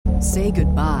Say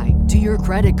goodbye to your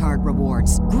credit card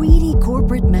rewards. Greedy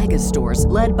corporate mega stores,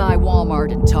 led by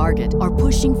Walmart and Target, are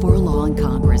pushing for a law in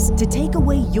Congress to take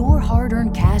away your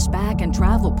hard-earned cash back and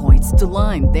travel points to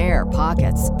line their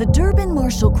pockets. The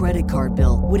Durbin-Marshall credit card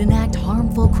bill would enact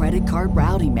harmful credit card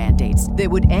routing mandates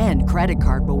that would end credit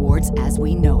card rewards as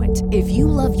we know it. If you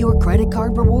love your credit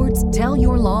card rewards, tell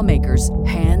your lawmakers,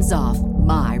 hands off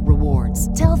my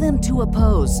rewards. Tell them to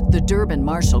oppose the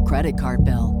Durbin-Marshall credit card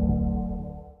bill.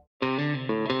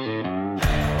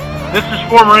 This is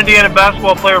former Indiana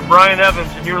basketball player Brian Evans,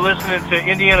 and you're listening to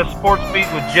Indiana Sports Beat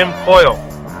with Jim Coyle.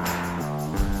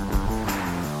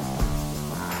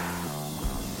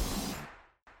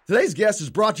 Today's guest is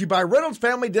brought to you by Reynolds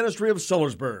Family Dentistry of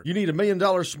Sellersburg. You need $1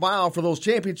 million smile for those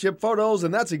championship photos,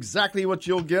 and that's exactly what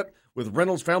you'll get with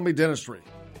Reynolds Family Dentistry.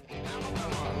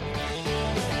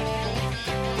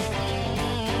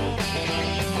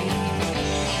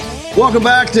 Welcome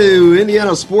back to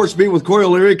Indiana Sports Beat with Corey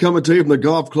O'Leary, coming to you from the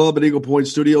Golf Club at Eagle Point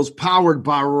Studios, powered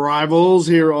by Rivals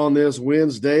here on this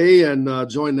Wednesday, and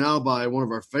joined now by one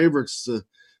of our favorites,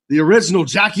 the original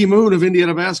Jackie Moon of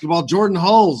Indiana basketball, Jordan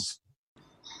Hulls.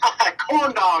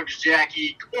 Corn dogs,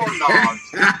 Jackie. Corn dogs.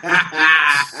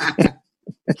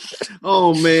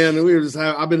 Oh man,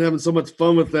 I've been having so much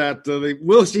fun with that.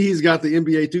 He's got the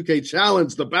NBA 2K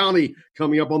Challenge, the bounty,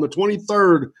 coming up on the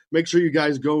 23rd. Make sure you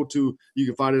guys you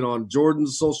can find it on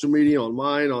Jordan's social media, on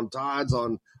mine, on Todd's,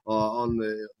 on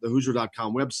the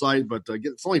Hoosier.com website. But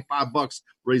it's only $5,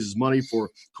 raises money for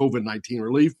COVID-19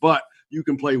 relief. But you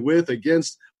can play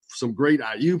against some great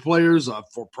IU players,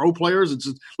 for pro players. It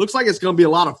looks like it's going to be a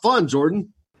lot of fun,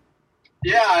 Jordan.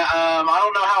 Yeah, I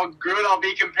don't know how good I'll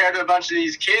be compared to a bunch of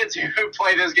these kids who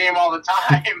play this game all the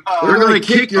time. They're going to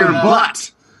kick your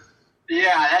butt.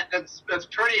 Yeah, that's a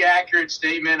pretty accurate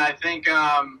statement. I think,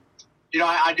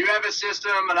 I do have a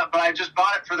system, but I just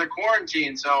bought it for the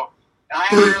quarantine, so I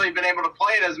haven't really been able to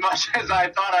play it as much as I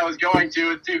thought I was going to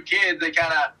with two kids. They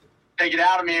kind of take it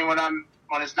out of me, and when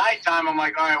it's nighttime, I'm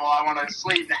like, all right, well, I want to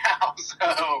sleep now,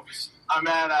 so I'm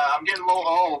getting a little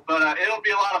old, but it'll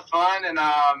be a lot of fun, and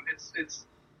it's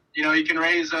you can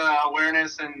raise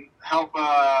awareness and help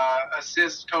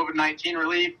assist COVID-19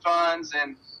 relief funds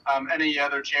and any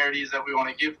other charities that we want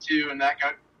to give to and that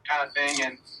kind of thing,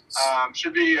 and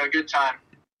should be a good time.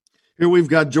 Here we've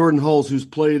got Jordan Hulls, who's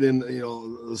played in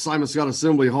the Simon Scott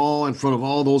Assembly Hall in front of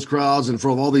all those crowds, in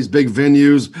front of all these big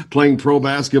venues, playing pro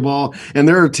basketball, and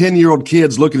there are 10-year-old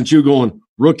kids looking at you going,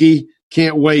 rookie,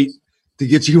 can't wait to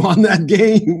get you on that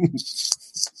game.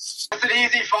 That's an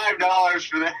easy $5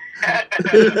 for that.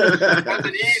 That's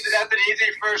an easy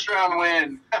first round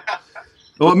win.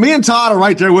 Well, me and Todd are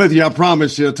right there with you. I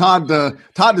promise you. Todd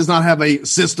does not have a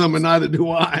system, and neither do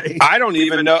I. I don't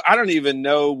even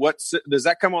know what does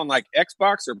that come on, like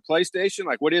Xbox or PlayStation?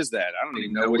 Like, what is that? I don't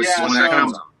even know what that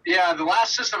comes on. Yeah, the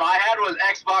last system I had was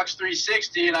Xbox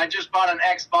 360, and I just bought an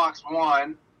Xbox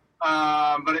One.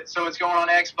 So it's going on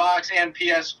Xbox and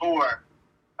PS4.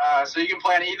 So you can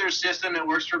play on either system. It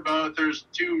works for both. There's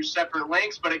two separate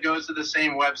links, but it goes to the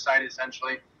same website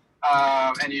essentially,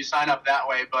 and you sign up that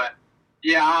way. But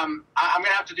yeah, I'm gonna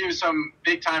have to do some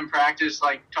big time practice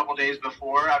like a couple days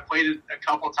before. I played it a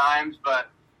couple times, but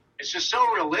it's just so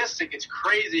realistic. It's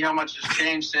crazy how much has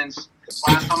changed since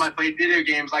last time I played video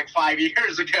games like 5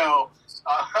 years ago.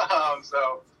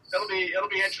 So it'll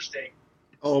be interesting.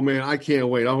 Oh man, I can't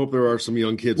wait! I hope there are some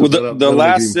young kids. Well, the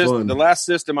last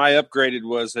system I upgraded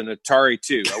was an Atari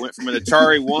 2. I went from an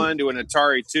Atari 1 to an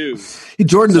Atari 2.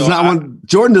 Jordan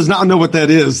does not know what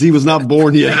that is. He was not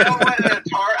born yet.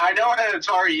 I know what an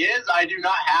Atari is. I do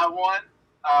not have one.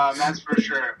 That's for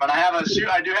sure. But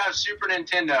I do have Super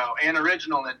Nintendo and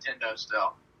original Nintendo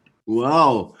still.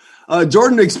 Wow.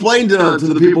 Jordan, explain to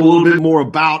the people a little bit more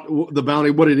about the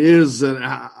bounty, what it is, and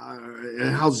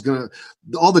how it's going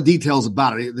to, all the details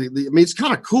about it. It's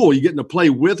kind of cool. You're getting to play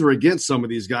with or against some of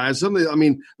these guys.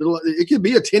 It could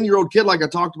be a 10-year-old kid like I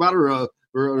talked about, or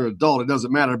an adult. It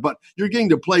doesn't matter. But you're getting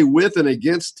to play with and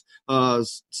against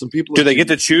some people. Do they get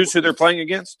to choose who they're playing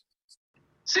against?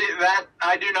 See, that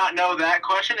I do not know that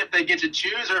question, if they get to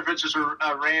choose or if it's just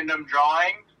a random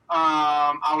drawing.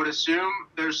 I would assume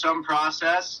there's some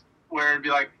process where it'd be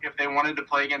like if they wanted to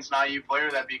play against an IU player,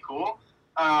 that'd be cool.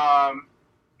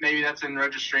 Maybe that's in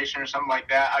registration or something like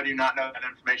that. I do not know that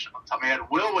information off the top of my head.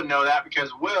 Will would know that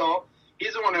because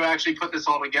he's the one who actually put this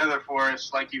all together for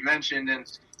us, like you mentioned, and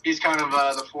he's kind of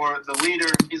the leader.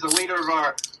 He's the leader of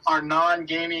our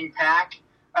non-gaming pack.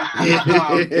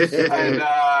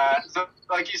 So,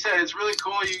 like you said, it's really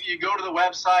cool. You go to the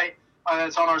website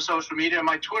that's on our social media.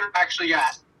 My Twitter actually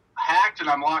got hacked, and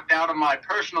I'm locked out of my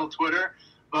personal Twitter.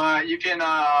 But you can.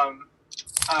 I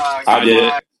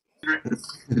did.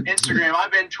 Instagram.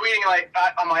 I've been tweeting like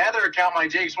on my other account, my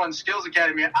Jake's One Skills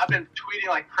Academy. I've been tweeting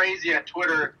like crazy at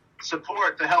Twitter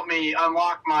support to help me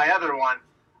unlock my other one,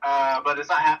 but it's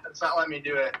not letting me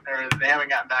do it, or they haven't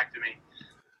gotten back to me.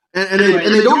 And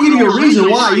they don't give you a reason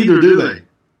why either, do they?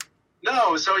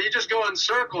 No, so you just go in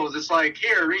circles. It's like,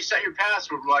 here, reset your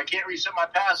password. Well, I can't reset my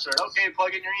password. Okay,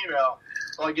 plug in your email.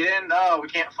 Plug it in. No, we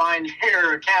can't find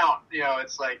your account.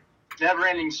 It's like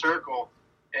never-ending circle.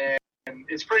 And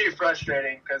it's pretty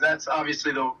frustrating because that's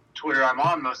obviously the Twitter I'm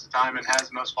on most of the time and has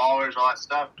the most followers, all that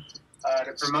stuff,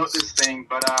 to promote this thing.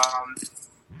 But,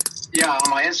 on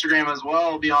my Instagram as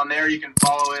well, will be on there. You can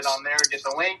follow it on there, get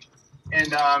the link.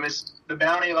 And it's the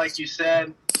bounty, like you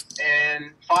said,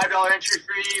 and $5 entry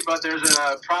fee, but there's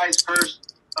a prize purse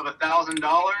of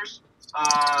 $1,000.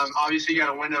 Obviously, you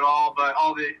got to win it all, but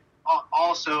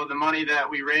also the money that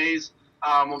we raise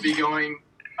will be going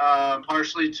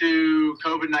partially to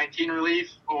COVID-19 relief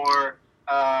or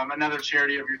another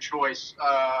charity of your choice.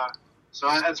 So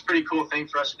that's a pretty cool thing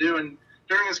for us to do. And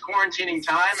during this quarantining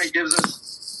time, it gives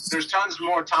us – there's tons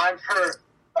more time for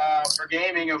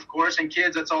gaming, of course, and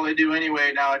kids, that's all they do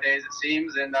anyway nowadays, it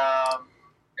seems. And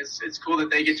it's cool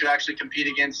that they get to actually compete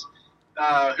against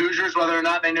Hoosiers, whether or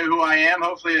not they know who I am.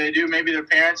 Hopefully they do. Maybe their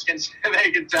parents can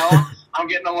tell them I'm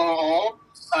getting a little old.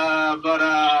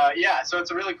 So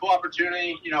it's a really cool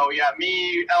opportunity. We got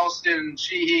me, Elston,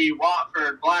 Sheehy,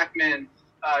 Watford, Blackman,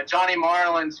 Johnny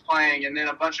Marlin's playing, and then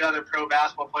a bunch of other pro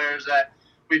basketball players that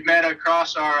we've met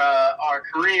across our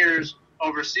careers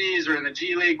overseas or in the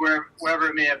G League, wherever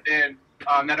it may have been,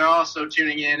 that are also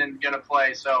tuning in and going to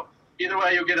play. So either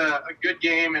way, you'll get a good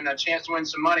game and a chance to win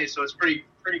some money. So it's pretty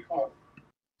cool.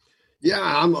 Yeah,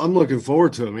 I'm looking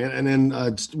forward to it, man. And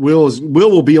then Will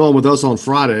will be on with us on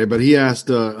Friday, but he asked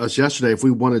us yesterday if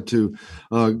we wanted to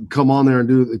come on there and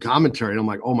do the commentary. And I'm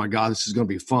like, oh my God, this is going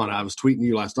to be fun. I was tweeting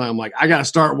you last night. I'm like, I got to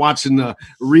start watching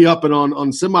re-upping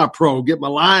on semi-pro, get my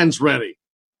lines ready,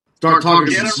 start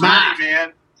talking some smack,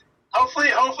 man. Hopefully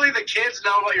the kids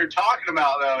know what you're talking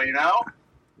about, though.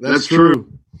 That's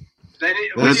true. We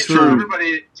need for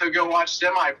everybody to go watch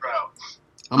semi-pro.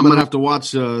 I'm gonna have to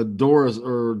watch Dora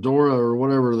or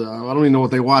whatever. I don't even know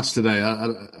what they watch today. I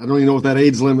don't even know what that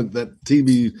age limit, that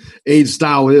TV age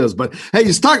style is. But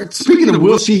hey, speaking of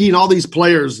Will Sheehy and all these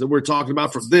players that we're talking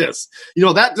about for this,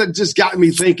 that just got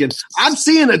me thinking. I'm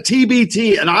seeing an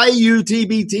IU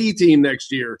TBT team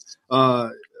next year.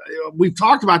 We've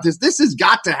talked about this. This has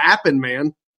got to happen,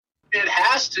 man. It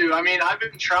has to. I mean, I've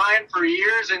been trying for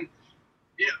years, and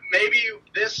maybe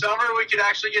this summer we could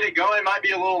actually get it going. It might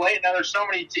be a little late now. There's so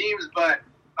many teams, but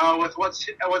with what's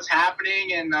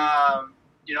happening, and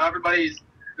nobody's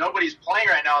playing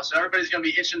right now, so everybody's going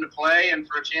to be itching to play and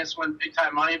for a chance to win big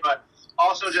time money, but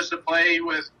also just to play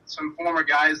with some former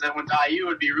guys that went to IU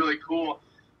would be really cool.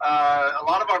 A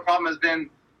lot of our problem has been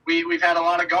we've had a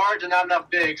lot of guards and not enough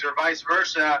bigs, or vice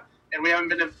versa, and we haven't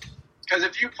been because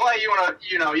if you play, you want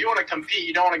to compete.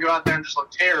 You don't want to go out there and just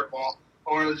look terrible.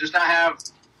 Or just not have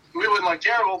 – we wouldn't look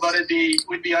terrible, but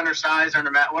we'd be undersized,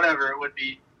 undermat, whatever it would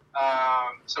be.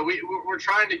 So we're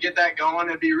trying to get that going.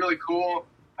 It'd be really cool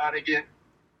to get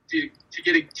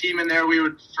a team in there. We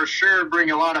would for sure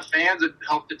bring a lot of fans that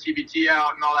help the TBT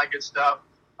out and all that good stuff.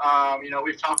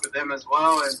 We've talked with them as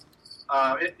well.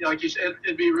 And like you said,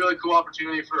 it'd be a really cool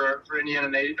opportunity for Indiana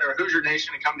or Hoosier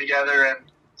Nation to come together and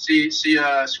see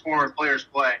a swarm of players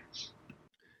play.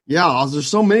 Yeah, there's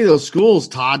so many of those schools,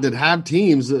 Todd, that have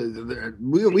teams.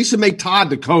 We should make Todd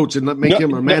the coach and make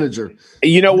him our manager.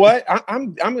 You know what?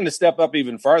 I'm going to step up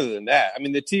even farther than that. I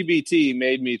mean, the TBT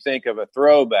made me think of a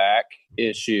throwback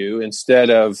issue instead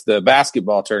of the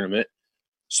basketball tournament.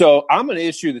 So I'm going to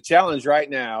issue the challenge right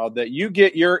now that you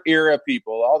get your era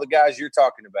people, all the guys you're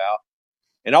talking about,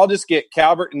 and I'll just get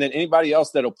Calvert and then anybody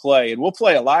else that'll play, and we'll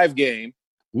play a live game.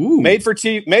 Ooh. Made for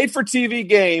TV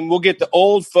game. We'll get the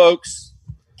old folks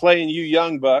playing you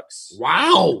young bucks.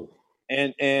 Wow.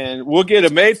 And we'll get a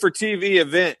made-for-TV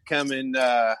event coming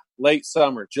late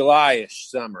summer, July-ish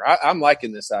summer. I'm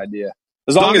liking this idea.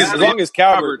 As long as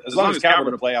Calvert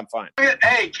will play, I'm fine.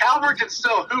 Hey, Calvert can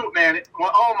still hoop, man.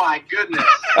 Oh, my goodness.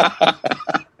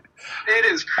 It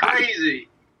is crazy.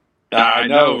 I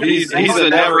know. He's a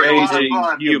never-aging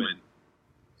human.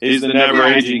 He's a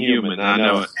never-aging human. I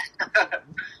know it.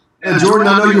 And Jordan,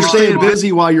 I know you're staying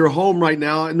busy while you're home right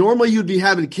now. Normally, you'd be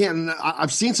having Canton.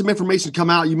 I've seen some information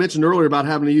come out. You mentioned earlier about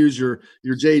having to use your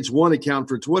JH1 account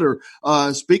for Twitter.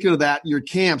 Speaking of that, your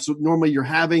camps normally you're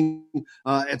having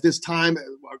at this time.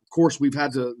 Of course, we've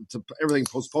had to everything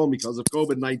postponed because of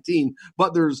COVID-19.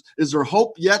 But is there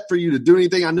hope yet for you to do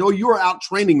anything? I know you are out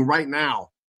training right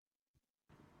now.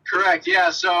 Correct.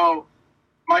 Yeah. So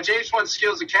my JH1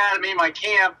 Skills Academy, my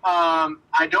camp,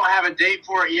 I don't have a date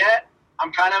for it yet.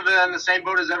 I'm kind of in the same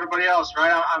boat as everybody else,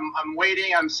 right? I'm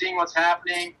waiting. I'm seeing what's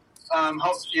happening.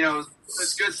 It's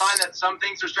a good sign that some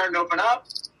things are starting to open up.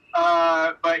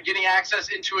 But getting access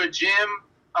into a gym,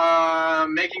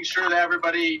 making sure that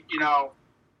everybody,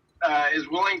 is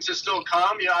willing to still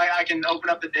come. I can open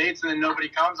up the dates and then nobody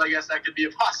comes. I guess that could be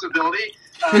a possibility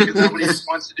because nobody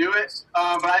wants to do it.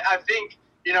 But I think,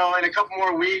 in a couple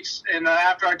more weeks and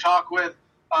after I talk with,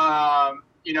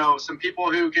 some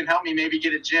people who can help me maybe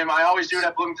get a gym. I always do it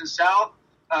at Bloomington South.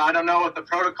 I don't know what the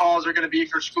protocols are going to be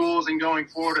for schools and going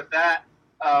forward with that,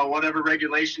 whatever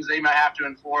regulations they might have to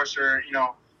enforce or,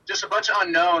 just a bunch of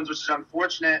unknowns, which is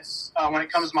unfortunate when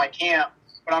it comes to my camp.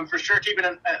 But I'm for sure keeping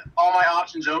all my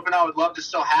options open. I would love to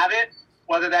still have it,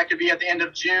 whether that could be at the end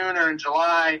of June or in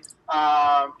July.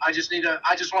 I just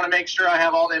want to make sure I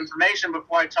have all the information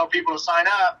before I tell people to sign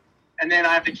up. And then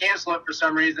I have to cancel it for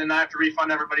some reason, and I have to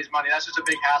refund everybody's money. That's just a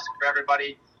big hassle for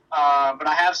everybody. But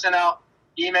I have sent out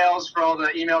emails for all the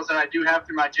emails that I do have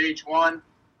through my JH1,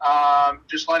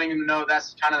 just letting them know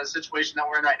that's kind of the situation that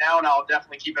we're in right now, and I'll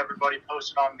definitely keep everybody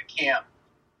posted on the camp.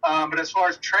 But as far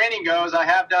as training goes, I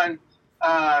have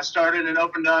started and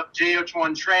opened up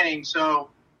JH1 training, so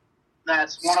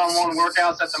that's one-on-one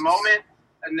workouts at the moment.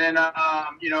 And then,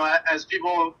 as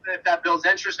people, if that builds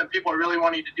interest and people are really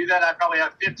wanting to do that, I probably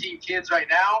have 15 kids right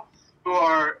now who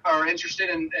are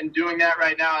interested in doing that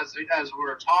right now as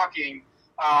we're talking.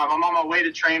 I'm on my way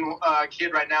to train a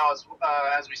kid right now as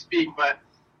we speak, but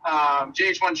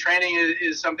JH1 training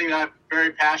is something that I'm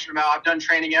very passionate about. I've done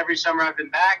training every summer I've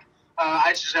been back.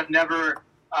 I just have never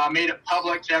made it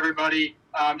public to everybody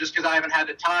just because I haven't had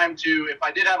the time to. If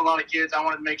I did have a lot of kids, I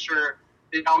wanted to make sure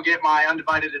they don't get my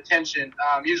undivided attention.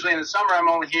 Usually in the summer, I'm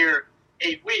only here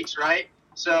 8 weeks, right?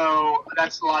 So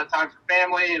that's a lot of time for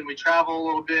family, and we travel a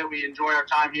little bit. We enjoy our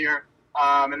time here,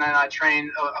 and then I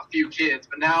train a few kids.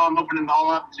 But now I'm opening it all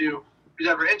up to who's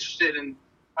ever interested. And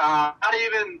not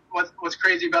even what's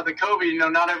crazy about the COVID,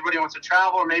 not everybody wants to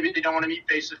travel, or maybe they don't want to meet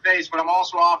face-to-face, but I'm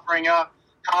also offering up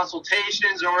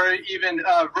consultations or even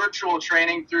virtual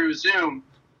training through Zoom.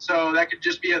 So that could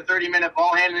just be a 30-minute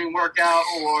ball handling workout,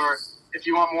 or if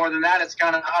you want more than that, it's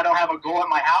kind of, I don't have a goal at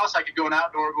my house. I could go an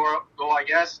outdoor goal, I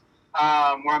guess,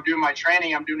 where I'm doing my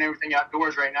training. I'm doing everything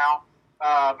outdoors right now.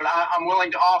 But I'm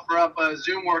willing to offer up a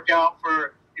Zoom workout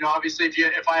for, obviously if you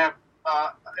have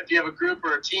a group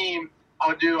or a team, I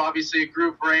would do obviously a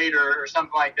group rate or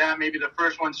something like that. Maybe the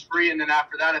first one's free, and then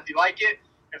after that, if you like it,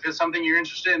 if it's something you're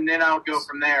interested in, then I would go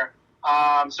from there.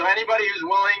 So anybody who's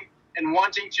willing and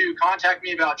wanting to contact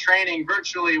me about training,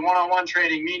 virtually one-on-one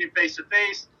training, meeting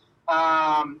face-to-face,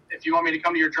 if you want me to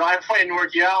come to your driveway and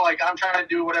work you out, like I'm trying to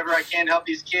do whatever I can to help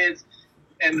these kids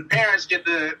and the parents get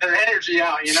their energy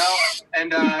out,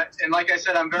 and like I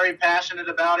said, I'm very passionate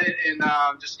about it. And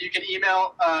just, you can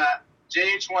email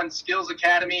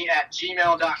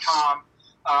jh1skillsacademy@gmail.com.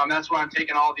 That's where I'm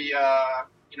taking all the,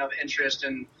 the interest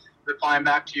and replying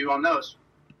back to you on those.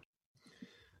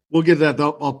 We'll get that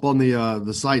up on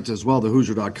the sites as well, the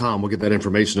Hoosier.com. We'll get that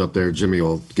information up there. Jimmy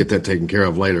will get that taken care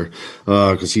of later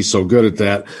because he's so good at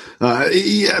that.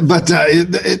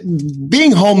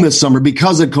 Being home this summer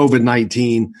because of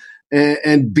COVID-19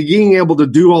 and being able to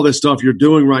do all this stuff you're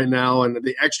doing right now and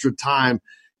the extra time,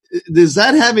 does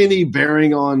that have any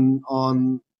bearing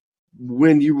on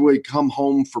when you would come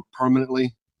home for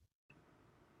permanently?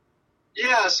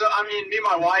 Yeah, so, me and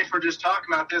my wife were just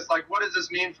talking about this, like, what does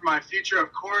this mean for my future?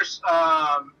 Of course,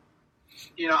 I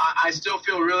still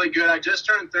feel really good. I just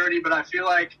turned 30, but I feel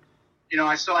like,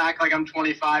 I still act like I'm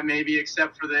 25 maybe,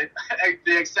 except for the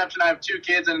exception I have 2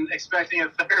 kids and expecting a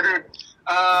third.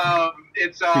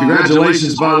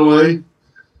 Congratulations, by the way.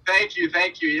 Thank you.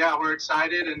 Yeah, we're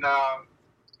excited. And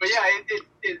but yeah,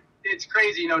 it's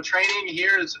crazy. Training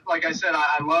here is, like I said,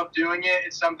 I love doing it.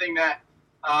 It's something that,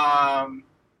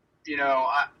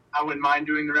 I wouldn't mind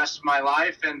doing the rest of my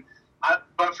life.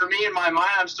 But for me, in my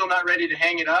mind, I'm still not ready to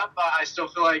hang it up. I still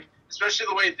feel like, especially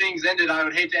the way things ended, I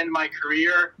would hate to end my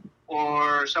career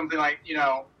or something like,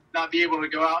 not be able to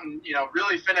go out and,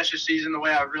 really finish a season the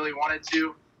way I really wanted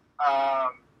to.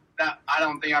 That I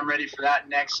don't think I'm ready for that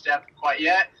next step quite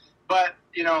yet. But,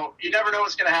 you never know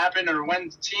what's going to happen or when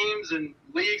teams and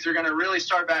leagues are going to really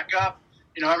start back up.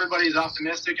 Everybody's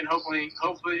optimistic, and hopefully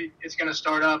it's going to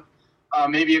start up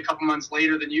maybe a couple months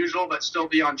later than usual, but still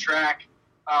be on track.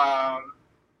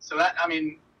 So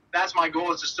that's my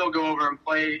goal, is to still go over and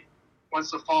play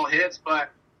once the fall hits. But,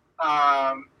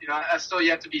 that's still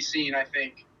yet to be seen, I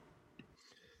think.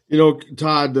 You know,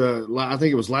 Todd, I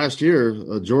think it was last year,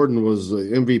 Jordan was the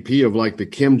MVP of like the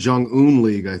Kim Jong-un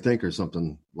League, I think, or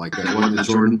something like that. Wasn't it,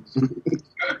 Jordan?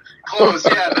 Close,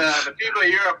 yeah, the FIBA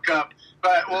Europe Cup.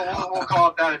 But we'll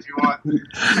call it that if you want.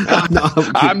 No,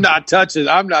 I'm not touching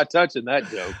that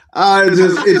joke.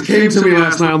 It came to me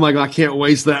last night. I'm like, I can't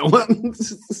waste that one.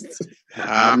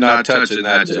 I'm not touching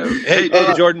that joke. Hey,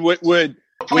 Jordan, would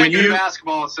playing good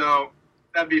basketball, so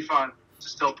that'd be fun.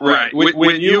 Still play. Right.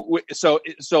 When you so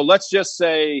let's just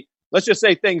say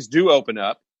things do open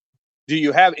up. Do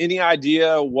you have any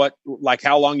idea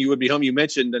how long you would be home? You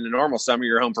mentioned in a normal summer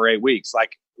you're home for 8 weeks.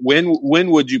 Like when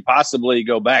would you possibly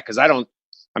go back? Because I don't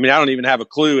even have a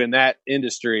clue in that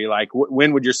industry. Like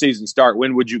when would your season start?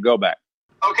 When would you go back?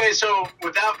 Okay, so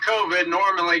without COVID,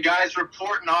 normally guys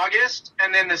report in August,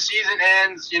 and then the season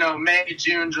ends, May,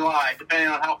 June, July, depending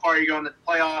on how far you go in the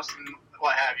playoffs and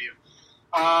what have you.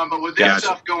 But with this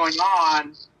stuff going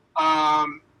on,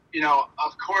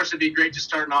 of course it'd be great to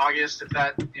start in August if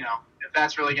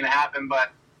that's really going to happen.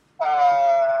 But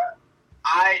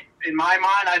in my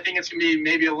mind, I think it's going to be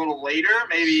maybe a little later,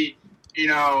 maybe,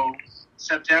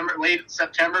 late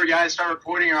September, guys start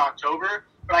reporting, or October.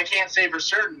 But I can't say for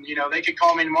certain. They could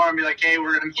call me tomorrow and be like, hey,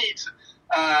 we're going to meet.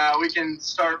 We can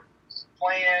start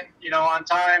playing, on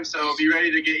time. So be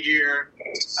ready to get here.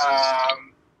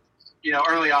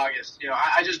 Early August.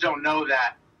 I just don't know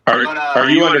that. Are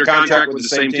you under contract with the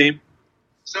same team?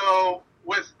 So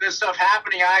with this stuff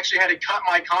happening, I actually had to cut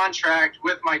my contract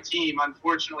with my team,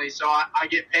 unfortunately. So I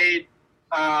get paid,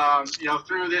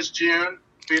 through this June.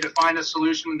 We had to find a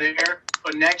solution there.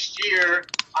 But next year,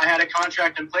 I had a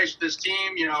contract in place with this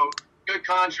team. Good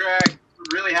contract.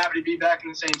 Really happy to be back in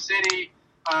the same city.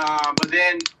 But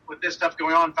then with this stuff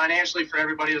going on financially for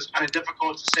everybody, it was kind of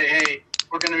difficult to say, hey,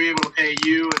 we're going to be able to pay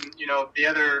you and,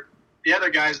 the other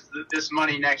guys this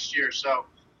money next year. So,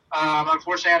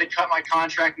 unfortunately, I had to cut my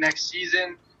contract next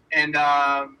season. And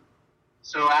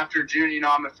so after June,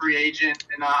 I'm a free agent,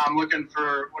 and I'm looking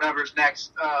for whatever's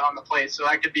next on the plate. So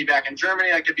I could be back in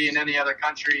Germany. I could be in any other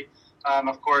country.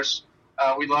 Of course,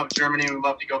 we love Germany. We'd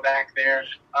love to go back there.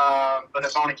 But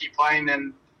if I want to keep playing,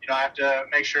 then, I have to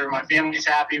make sure my family's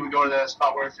happy. We go to the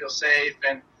spot where it feels safe,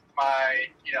 and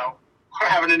we're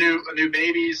having a new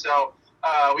baby, so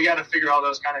we got to figure all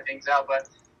those kind of things out. But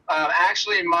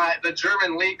actually, the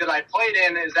German league that I played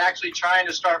in is actually trying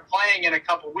to start playing in a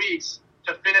couple weeks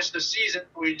to finish the season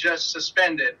we just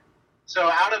suspended. So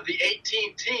out of the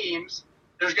 18 teams,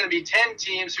 there's going to be 10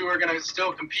 teams who are going to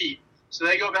still compete. So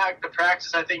they go back to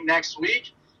practice, I think, next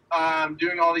week,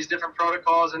 doing all these different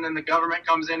protocols, and then the government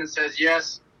comes in and says,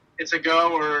 yes, it's a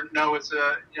go, or no, it's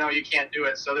you can't do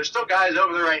it. So there's still guys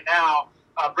over there right now.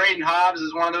 Braden Hobbs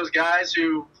is one of those guys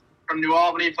who, from New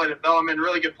Albany, played at Bellarmine,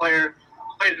 really good player,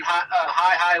 played at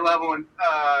high level in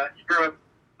Europe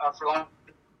for a long time.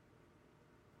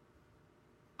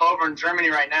 Over in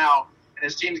Germany right now, and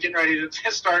his team's getting ready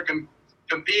to start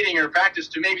competing or practice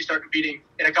to maybe start competing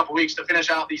in a couple weeks to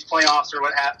finish out these playoffs or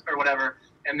whatever,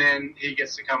 and then he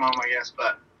gets to come home, I guess.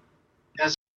 But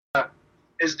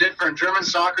it's different. German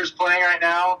soccer's playing right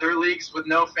now. Their leagues with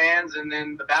no fans, and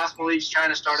then the basketball league's trying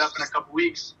to start up in a couple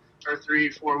weeks, or 3,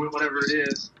 4, whatever it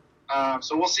is.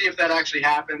 So we'll see if that actually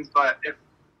happens. But if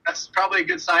that's probably a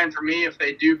good sign for me if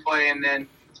they do play and then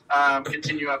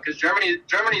continue up, because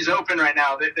Germany's open right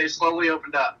now. They slowly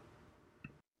opened up.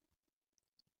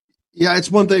 Yeah,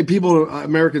 it's one thing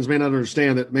Americans may not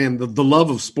understand that, man, the love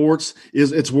of sports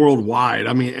it's worldwide.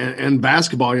 I mean, and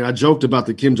basketball, I joked about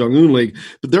the Kim Jong-un League,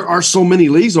 but there are so many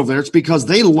leagues over there. It's because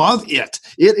they love it.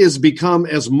 It has become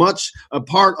as much a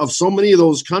part of so many of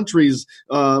those countries'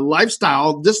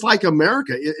 lifestyle, just like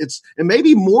America. And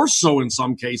maybe more so in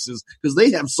some cases, because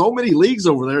they have so many leagues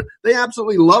over there. They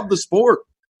absolutely love the sport.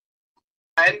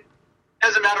 And it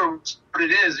doesn't matter what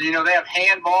it is. They have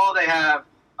handball, they have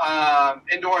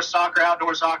indoor soccer,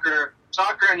 outdoor soccer.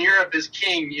 Soccer in Europe is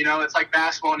king. It's like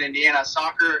basketball in Indiana.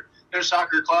 There's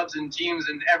soccer clubs and teams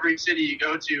in every city you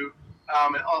go to,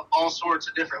 at all sorts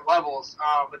of different levels.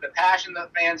 But the passion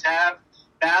that fans have,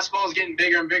 basketball is getting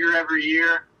bigger and bigger every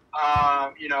year.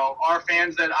 Our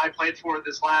fans that I played for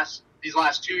these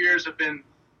last 2 years have been,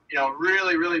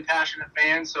 really, really passionate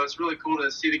fans. So it's really cool to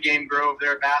see the game grow over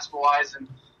there basketball-wise. And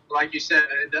like you said,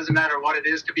 it doesn't matter what it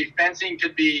is. Could be fencing,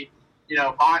 could be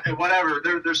whatever.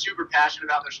 They're super passionate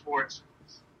about their sports.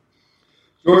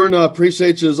 Jordan,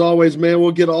 appreciate you as always, man.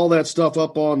 We'll get all that stuff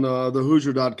up on the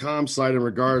Hoosier.com site in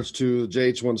regards to the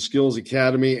JH1 Skills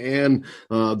Academy and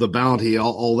the Bounty,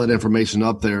 all that information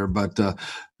up there. But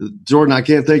Jordan, I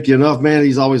can't thank you enough, man.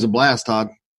 He's always a blast, Todd.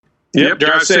 Yep,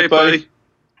 drive safe, buddy.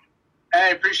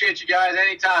 Hey, appreciate you guys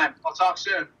anytime. I'll talk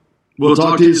soon. We'll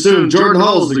talk to you soon. Jordan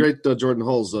Hulls, the great Jordan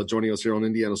Hulls, joining us here on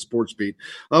Indiana Sports Beat.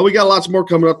 We got lots more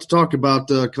coming up to talk about,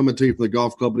 coming to you from the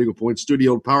Golf Club at Eagle Point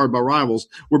Studio, powered by Rivals.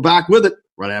 We're back with it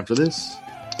right after this.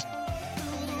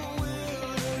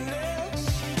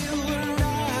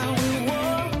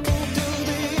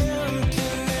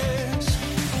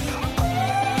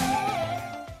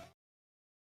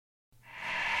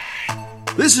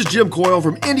 This is Jim Coyle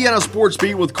from Indiana Sports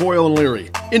Beat with Coyle and Leary.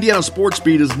 Indiana Sports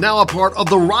Beat is now a part of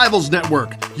the Rivals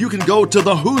Network. You can go to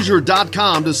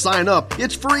thehoosier.com to sign up.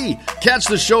 It's free. Catch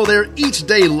the show there each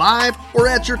day live or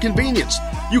at your convenience.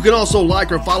 You can also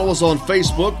like or follow us on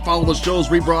Facebook, follow the show's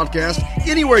rebroadcast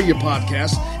anywhere you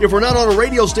podcast. If we're not on a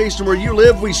radio station where you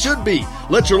live, we should be.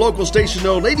 Let your local station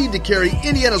know they need to carry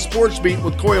Indiana Sports Beat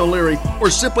with Coyle and Leary, or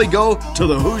simply go to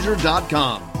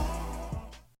thehoosier.com.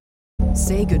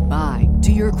 Say goodbye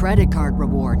to your credit card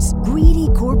rewards. Greedy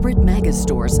corporate mega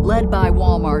stores, led by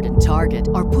Walmart and Target,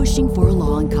 are pushing for a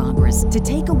law in Congress to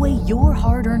take away your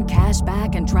hard-earned cash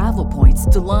back and travel points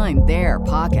to line their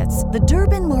pockets. The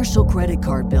Durbin-Marshall credit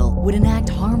card bill would enact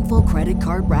harmful credit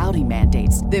card routing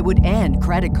mandates that would end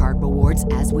credit card rewards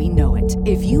as we know it.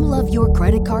 If you love your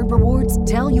credit card rewards,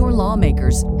 tell your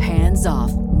lawmakers, hands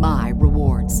off my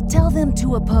rewards. Tell them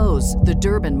to oppose the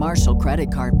Durbin-Marshall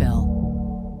credit card bill.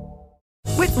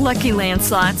 With Lucky Land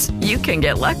Slots, you can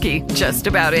get lucky just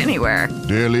about anywhere.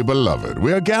 Dearly beloved,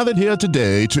 we are gathered here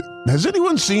today to... Has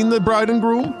anyone seen the bride and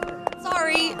groom?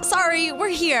 Sorry, we're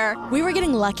here. We were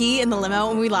getting lucky in the limo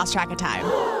and we lost track of time.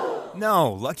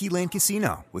 No, Lucky Land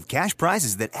Casino, with cash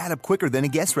prizes that add up quicker than a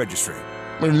guest registry.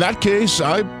 In that case,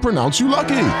 I pronounce you lucky.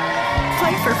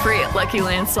 Play for free at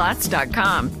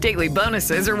LuckyLandSlots.com. Daily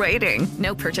bonuses are waiting.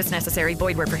 No purchase necessary.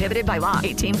 Void where prohibited by law.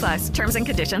 18+. Terms and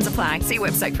conditions apply. See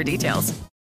website for details.